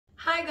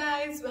Hi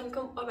guys,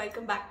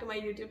 welcome back to my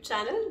YouTube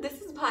channel.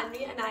 This is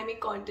Bhanvi and I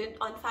make content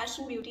on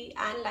fashion, beauty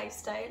and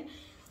lifestyle.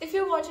 If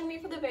you're watching me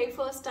for the very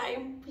first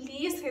time,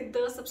 please hit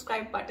the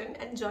subscribe button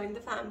and join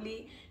the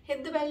family.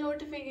 Hit the bell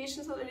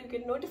notification so that you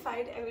get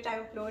notified every time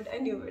I upload a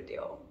new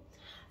video.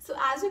 So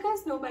as you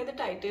guys know by the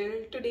title,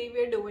 today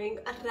we're doing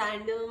a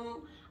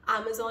random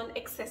Amazon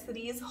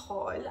accessories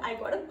haul. I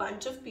got a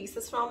bunch of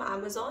pieces from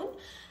Amazon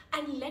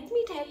and let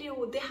me tell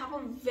you, they have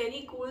a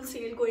very cool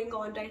sale going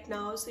on right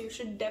now, so you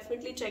should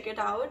definitely check it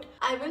out.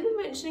 I will be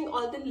mentioning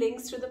all the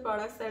links to the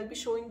products that I'll be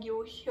showing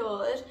you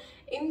here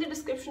in the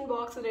description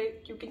box so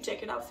that you can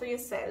check it out for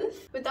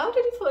yourself. Without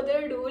any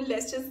further ado,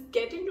 let's just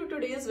get into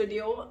today's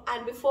video,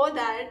 and before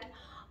that,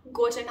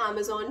 go check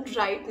Amazon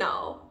right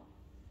now.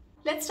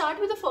 Let's start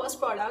with the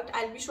first product.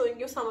 I'll be showing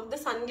you some of the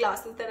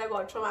sunglasses that I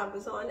got from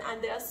Amazon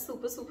and they are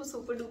super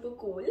duper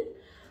cool.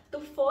 The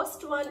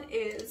first one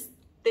is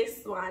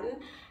this one.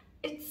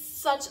 It's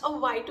such a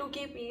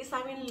Y2K piece.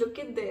 I mean, look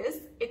at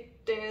this. It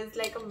is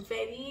like a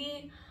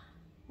very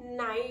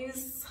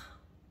nice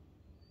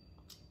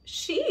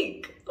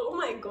chic. Oh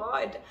my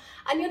god.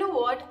 And you know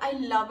what? I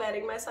love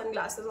wearing my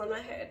sunglasses on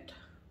my head.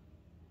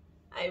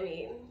 I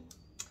mean,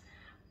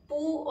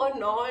 poo or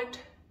not,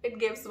 it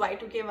gives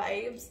Y2K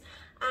vibes.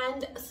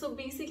 And so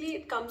basically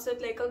it comes with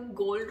like a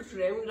gold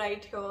rim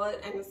right here,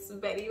 and it's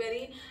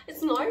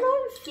it's not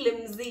all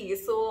flimsy,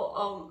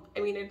 so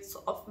I mean, it's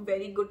of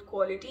very good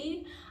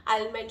quality.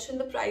 I'll mention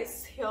the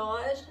price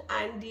here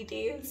and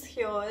details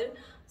here,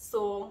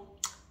 so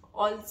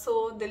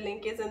also the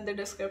link is in the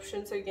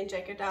description so you can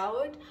check it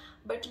out.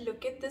 But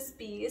look at this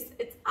piece.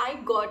 I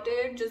got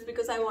it just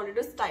because I wanted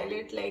to style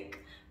it like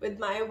with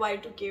my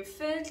Y2K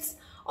fits,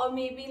 or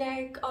maybe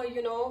like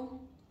you know,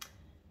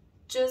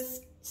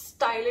 just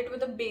style it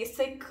with a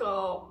basic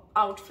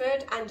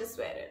outfit and just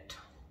wear it.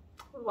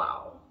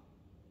 Wow,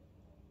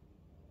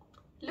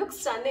 looks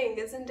stunning,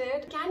 isn't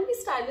it? Can be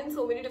styled in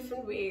so many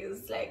different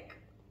ways, like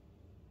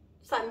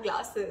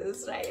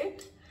sunglasses,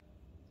 right?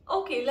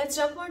 Okay, let's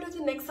jump on to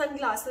the next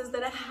sunglasses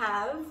that I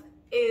have.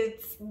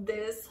 It's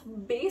this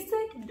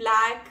basic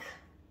black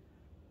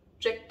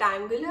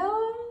rectangular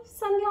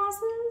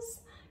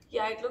sunglasses.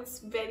 Yeah, it looks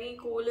very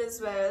cool as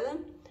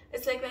well.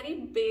 It's like very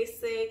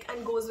basic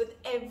and goes with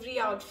every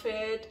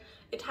outfit.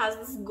 It has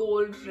this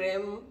gold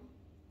rim,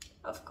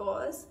 of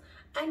course.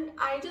 And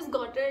I just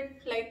got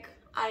it, like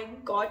I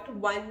got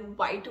one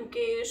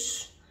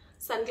Y2K-ish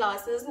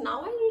sunglasses.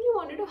 Now I really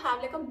wanted to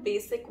have like a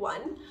basic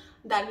one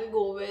that will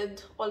go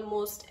with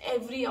almost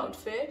every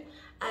outfit.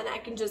 And I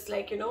can just,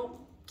 like, you know,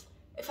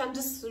 if I'm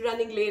just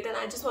running late and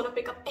I just want to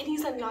pick up any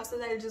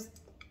sunglasses, I'll just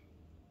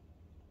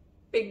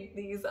pick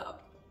these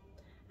up.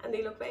 And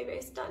they look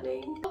very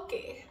stunning.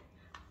 Okay.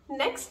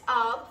 Next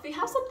up, we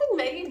have something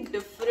very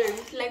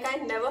different. Like,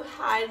 I never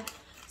had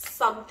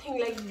something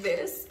like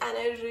this and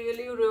I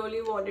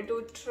really wanted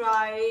to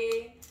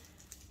try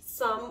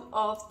some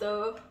of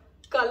the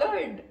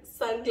colored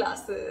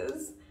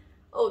sunglasses.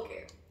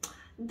 Okay,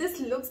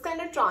 this looks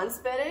kind of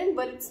transparent,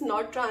 but it's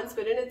not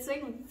transparent. It's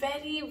like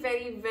very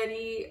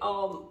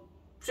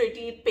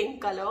pretty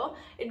pink color.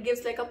 It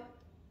gives like a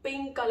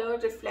pink color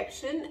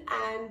reflection,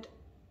 and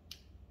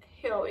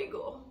here we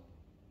go.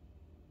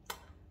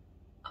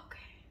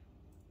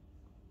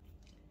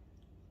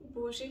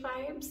 Bougie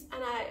vibes,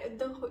 and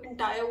the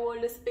entire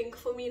world is pink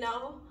for me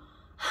now.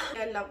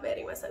 I love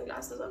wearing my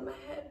sunglasses on my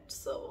head,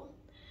 so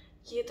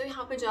ये तो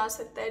यहाँ पे जा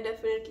सकता है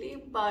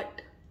definitely,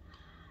 but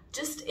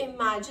just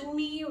imagine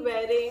me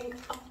wearing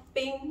a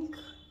pink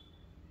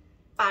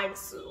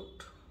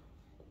pantsuit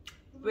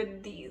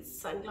with these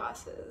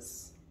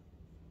sunglasses.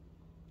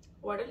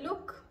 What a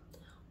look!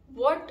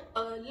 What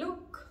a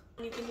look!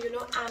 You can, you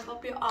know, amp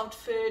up your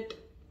outfit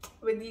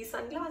with these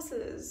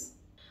sunglasses.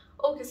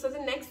 Okay, so the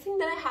next thing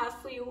that I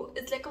have for you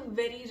is like a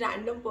very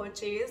random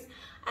purchase,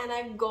 and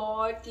I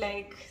got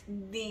like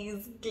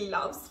these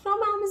gloves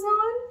from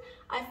Amazon.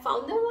 I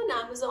found them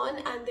on Amazon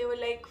and they were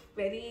like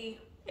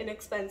very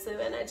inexpensive,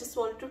 and I just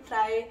wanted to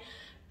try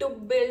to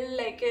build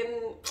like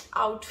an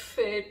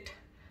outfit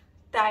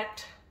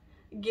that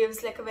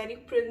gives like a very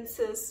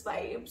princess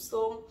vibe.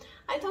 So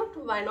I thought,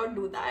 why not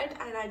do that?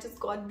 And I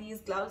just got these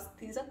gloves.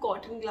 These are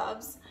cotton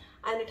gloves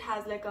and it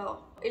has like a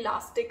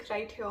elastic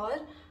right here,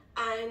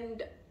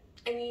 and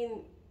I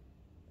mean,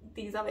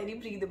 these are very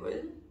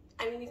breathable.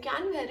 I mean, you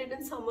can wear it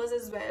in summers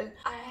as well.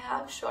 I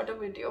have shot a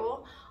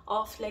video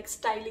of like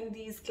styling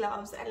these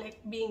gloves and like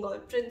being all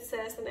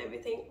princess and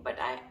everything, but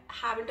I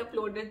haven't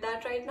uploaded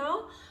that right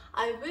now.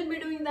 I will be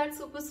doing that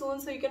super soon,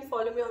 so you can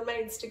follow me on my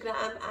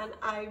Instagram and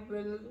I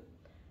will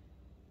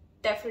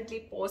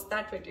definitely post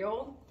that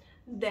video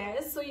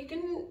there so you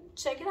can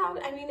check it out.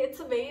 I mean,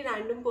 it's a very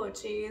random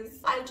purchase.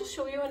 I'll just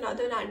show you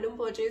another random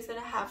purchase that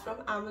I have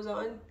from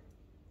Amazon.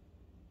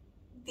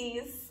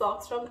 These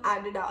socks from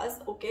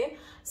Adidas. Okay,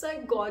 so I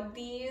got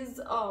these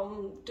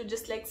to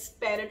just like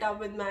pair it up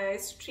with my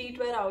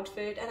streetwear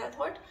outfit, and I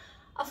thought,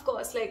 of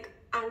course, like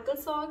ankle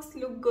socks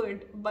look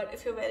good, but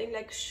if you're wearing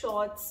like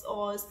shorts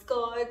or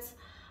skirts,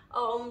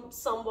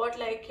 somewhat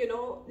like, you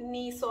know,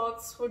 knee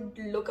socks would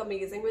look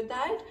amazing with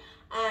that,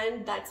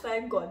 and that's why I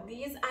got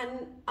these.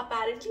 And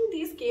apparently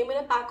these came in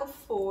a pack of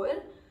 4,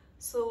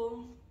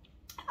 so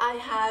I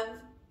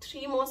have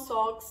 3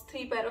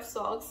 pair of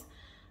socks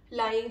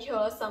lying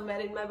here somewhere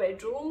in my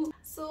bedroom.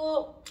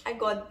 So I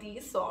got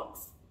these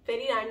socks.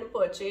 Very random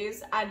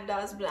purchase,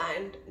 Adidas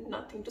brand,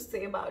 nothing to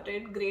say about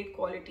it, great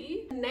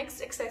quality.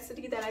 Next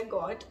accessory that I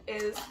got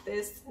is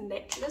this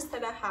necklace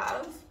that I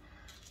have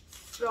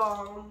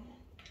from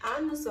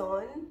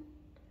Amazon,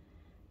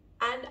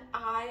 and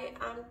I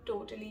am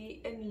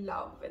totally in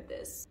love with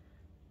this.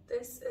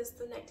 This is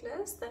the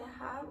necklace that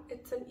I have.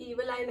 It's an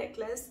evil eye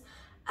necklace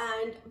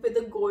and with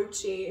a gold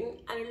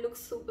chain, and it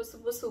looks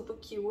super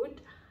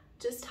cute.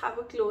 Just have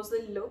a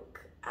closer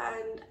look,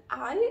 and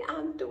I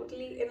am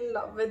totally in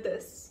love with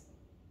this.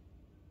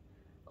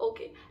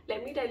 Okay,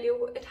 let me tell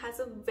you, it has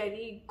a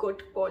very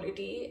good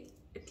quality.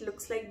 It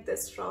looks like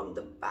this from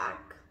the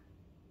back.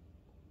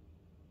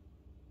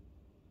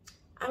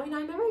 I mean,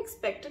 I never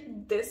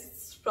expected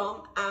this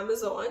from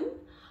Amazon,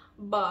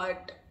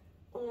 but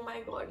oh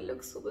my god, it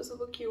looks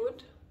super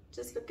cute.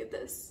 Just look at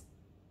this.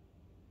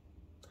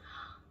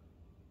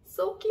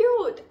 So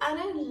cute. And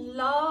I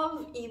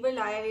love evil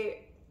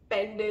eye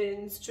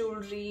pendants,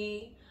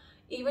 jewelry.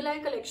 Evil eye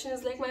collection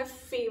is like my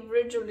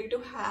favorite jewelry to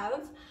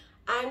have,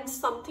 and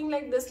something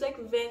like this, like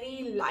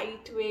very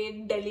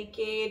lightweight,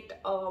 delicate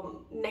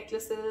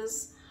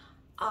necklaces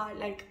are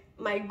like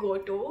my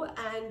go-to,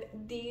 and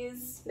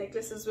these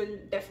necklaces will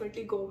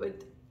definitely go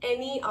with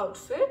any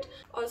outfit.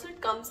 Also,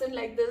 it comes in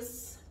like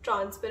this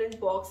transparent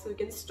box so you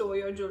can store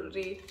your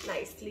jewelry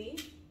nicely.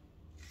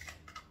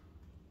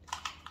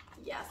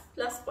 Yes,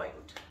 plus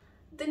point.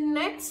 The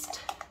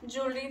next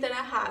jewelry that I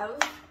have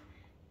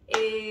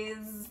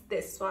is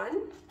this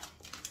one.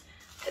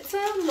 It's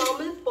a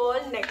normal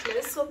pearl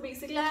necklace. So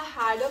basically I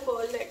had a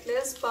pearl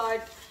necklace,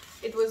 but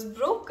it was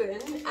broken,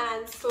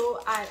 and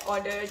so I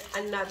ordered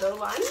another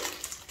one.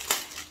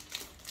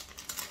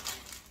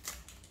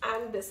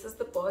 And this is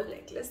the pearl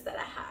necklace that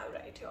I have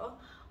right here.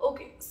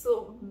 Okay,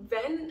 so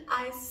when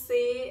I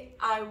say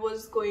I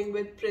was going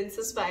with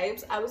princess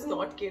vibes, I was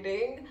not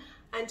kidding.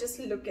 And just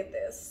look at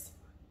this.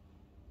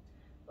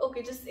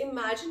 Okay, just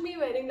imagine me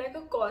wearing like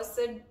a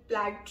corset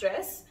black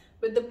dress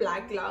with the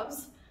black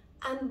gloves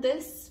and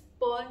this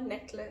pearl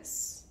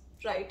necklace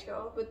right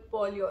here with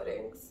pearl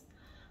earrings,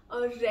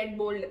 a red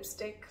bold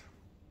lipstick,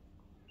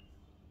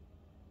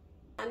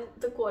 and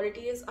the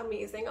quality is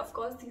amazing. Of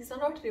course, these are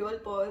not real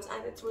pearls,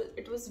 and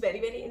it was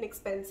very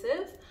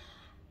inexpensive,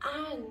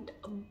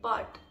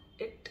 but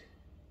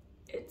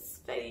it's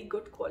very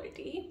good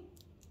quality.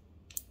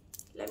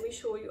 Let me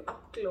show you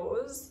up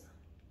close.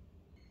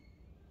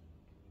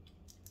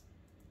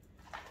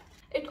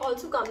 It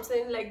also comes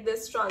in like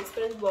this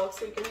transparent box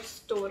so you can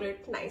store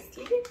it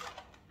nicely.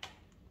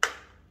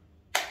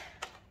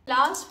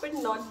 Last but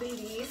not the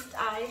least,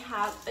 I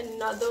have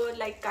another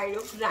like kind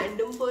of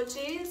random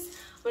purchase,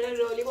 but I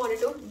really wanted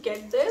to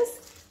get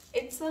this.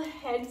 It's a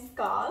head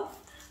scarf.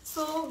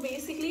 So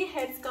basically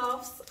head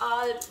scarves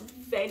are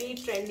very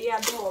trendy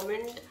at the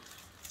moment.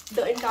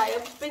 The entire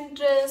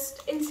Pinterest,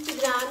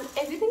 Instagram,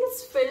 everything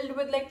is filled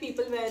with like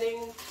people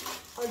wearing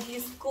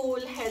these cool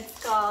head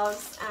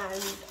scarves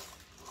and,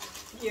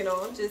 you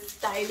know, just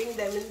styling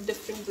them in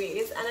different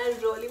ways. And I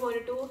really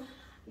wanted to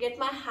get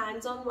my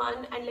hands on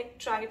one and like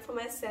try it for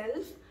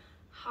myself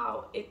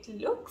how it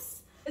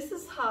looks. This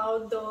is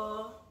how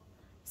the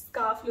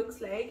scarf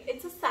looks like.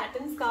 It's a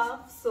satin scarf,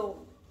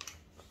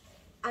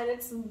 and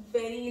it's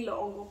very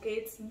long. Okay,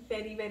 it's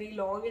very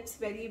long, it's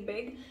very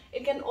big.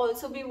 It can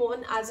also be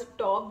worn as a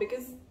top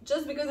because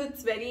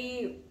it's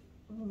very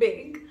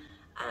big.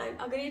 And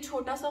अगर ये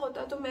छोटा सा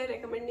होता तो मैं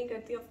recommend नहीं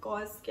करती of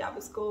course कि आप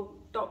इसको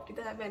top की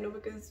तरह पहनो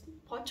because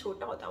बहुत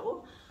छोटा होता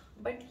वो.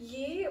 But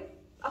ये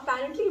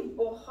apparently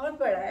बहुत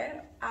बड़ा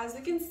है. As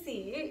you can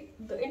see,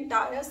 the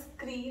entire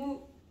screen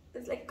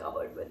is like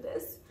covered with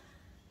this,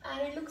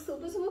 and it looks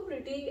super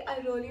pretty. I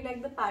really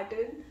like the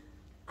pattern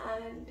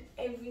and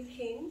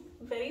everything.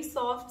 Very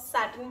soft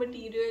satin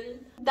material.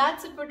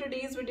 That's it for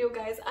today's video,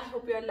 guys. I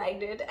hope you all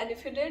liked it, and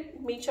if you did,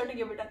 make sure to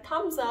give it a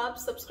thumbs up,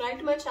 subscribe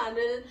to my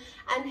channel,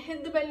 and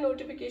hit the bell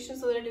notification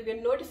so that you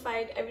get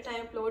notified every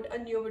time I upload a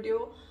new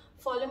video.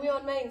 Follow me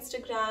on my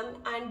Instagram,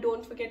 and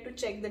don't forget to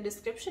check the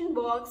description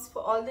box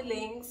for all the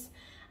links,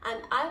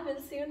 and I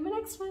will see you in my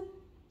next one.